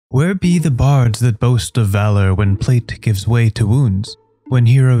Where be the bards that boast of valor when plate gives way to wounds? When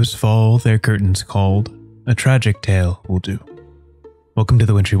heroes fall, their curtains called, a tragic tale will do. Welcome to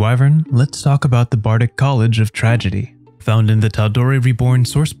the Wintry Wyvern. Let's talk about the Bardic College of Tragedy. Found in the Tal'dorei Reborn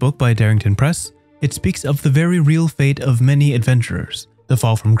sourcebook by Darrington Press, it speaks of the very real fate of many adventurers, the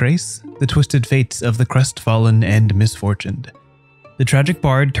fall from grace, the twisted fates of the crestfallen and misfortuned. The tragic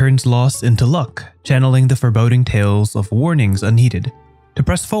bard turns loss into luck, channeling the foreboding tales of warnings unheeded, to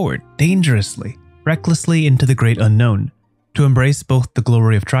press forward dangerously, recklessly into the great unknown, to embrace both the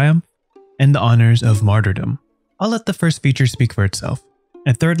glory of triumph and the honors of martyrdom. I'll let the first feature speak for itself.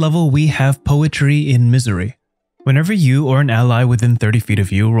 At third level, we have Poetry in Misery. Whenever you or an ally within 30 feet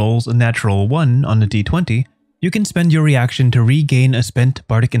of you rolls a natural 1 on a d20, you can spend your reaction to regain a spent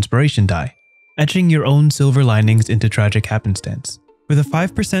Bardic Inspiration die, etching your own silver linings into tragic happenstance. With a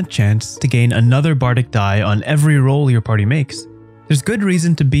 5% chance to gain another Bardic die on every roll your party makes, there's good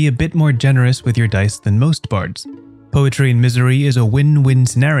reason to be a bit more generous with your dice than most bards. Poetry in Misery is a win-win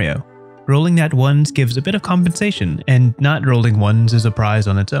scenario. Rolling nat 1s gives a bit of compensation, and not rolling 1s is a prize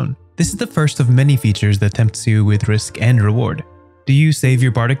on its own. This is the first of many features that tempts you with risk and reward. Do you save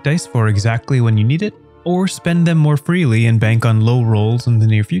your Bardic dice for exactly when you need it, or spend them more freely and bank on low rolls in the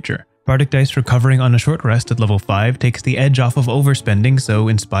near future? Bardic dice recovering on a short rest at level 5 takes the edge off of overspending, so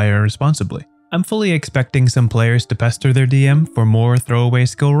inspire responsibly. I'm fully expecting some players to pester their DM for more throwaway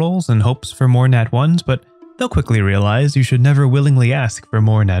skill rolls and hopes for more nat 1s, but they'll quickly realize you should never willingly ask for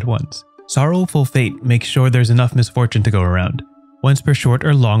more nat 1s. Sorrowful Fate makes sure there's enough misfortune to go around. Once per short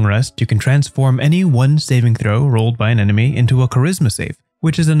or long rest, you can transform any one saving throw rolled by an enemy into a charisma save,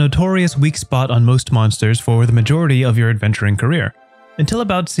 which is a notorious weak spot on most monsters for the majority of your adventuring career. Until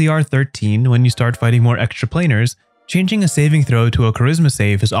about CR 13, when you start fighting more extraplaners, changing a saving throw to a charisma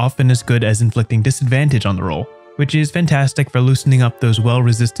save is often as good as inflicting disadvantage on the roll, which is fantastic for loosening up those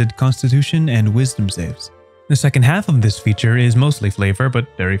well-resisted constitution and wisdom saves. The second half of this feature is mostly flavor,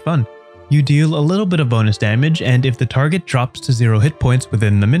 but very fun. You deal a little bit of bonus damage, and if the target drops to 0 hit points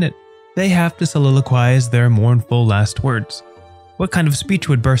within the minute, they have to soliloquize their mournful last words. What kind of speech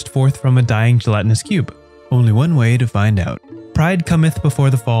would burst forth from a dying gelatinous cube? Only one way to find out. Pride cometh before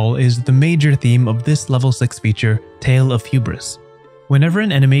the fall is the major theme of this level 6 feature, Tale of Hubris. Whenever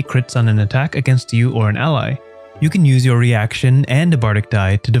an enemy crits on an attack against you or an ally, you can use your reaction and a Bardic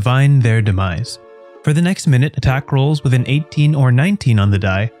die to divine their demise. For the next minute, attack rolls with an 18 or 19 on the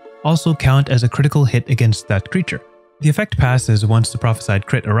die also count as a critical hit against that creature. The effect passes once the prophesied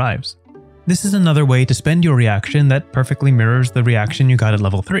crit arrives. This is another way to spend your reaction that perfectly mirrors the reaction you got at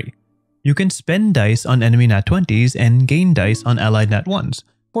level 3. You can spend dice on enemy nat 20s and gain dice on allied nat 1s,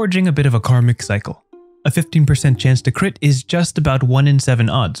 forging a bit of a karmic cycle. A 15% chance to crit is just about 1 in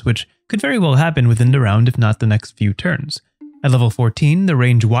 7 odds, which could very well happen within the round if not the next few turns. At level 14, the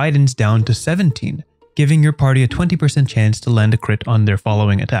range widens down to 17, giving your party a 20% chance to land a crit on their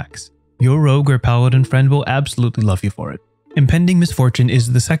following attacks. Your rogue or paladin friend will absolutely love you for it. Impending Misfortune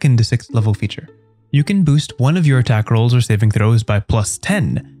is the second to 6th level feature. You can boost one of your attack rolls or saving throws by plus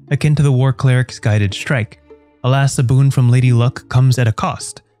 10, akin to the War Cleric's Guided Strike. Alas, a boon from Lady Luck comes at a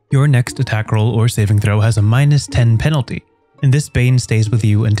cost. Your next attack roll or saving throw has a minus 10 penalty, and this bane stays with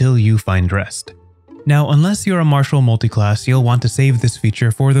you until you find rest. Now, unless you're a martial multiclass, you'll want to save this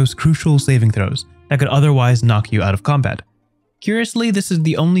feature for those crucial saving throws that could otherwise knock you out of combat. Curiously, this is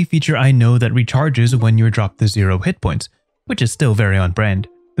the only feature I know that recharges when you're dropped to 0 hit points, which is still very on brand.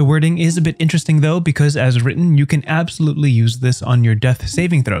 The wording is a bit interesting though, because as written, you can absolutely use this on your death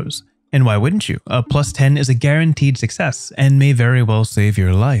saving throws. And why wouldn't you? A plus 10 is a guaranteed success and may very well save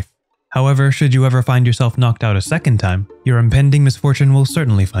your life. However, should you ever find yourself knocked out a second time, your impending misfortune will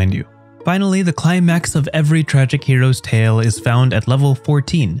certainly find you. Finally, the climax of every tragic hero's tale is found at level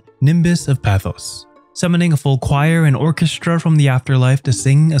 14, Nimbus of Pathos. Summoning a full choir and orchestra from the afterlife to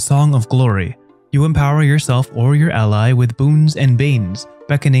sing a song of glory, you empower yourself or your ally with boons and banes,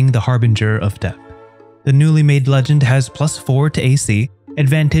 beckoning the harbinger of death. The newly made legend has plus 4 to AC,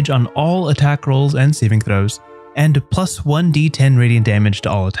 advantage on all attack rolls and saving throws, and plus 1d10 radiant damage to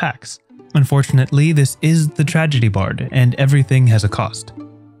all attacks. Unfortunately, this is the Tragedy Bard, and everything has a cost.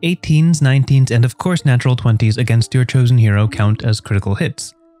 18s, 19s, and of course natural 20s against your chosen hero count as critical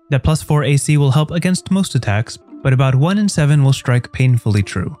hits. That plus 4 AC will help against most attacks, but about 1 in 7 will strike painfully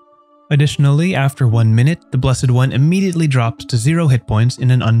true. Additionally, after 1 minute, the Blessed One immediately drops to 0 hit points in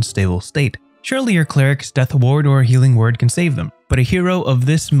an unstable state. Surely your cleric's death ward or healing word can save them, but a hero of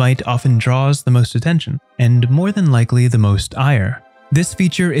this might often draws the most attention, and more than likely the most ire. This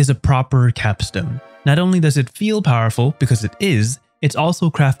feature is a proper capstone. Not only does it feel powerful, because it is, it's also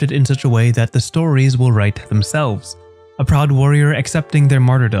crafted in such a way that the stories will write themselves. A proud warrior accepting their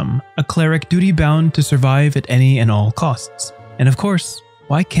martyrdom, a cleric duty-bound to survive at any and all costs. And of course,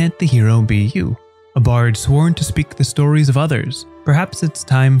 why can't the hero be you? A bard sworn to speak the stories of others. Perhaps it's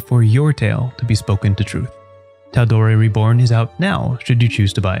time for your tale to be spoken to truth. Tal'dorei Reborn is out now, should you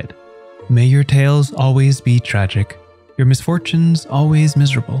choose to buy it. May your tales always be tragic, your misfortunes always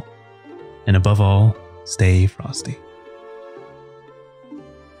miserable, and above all, stay frosty.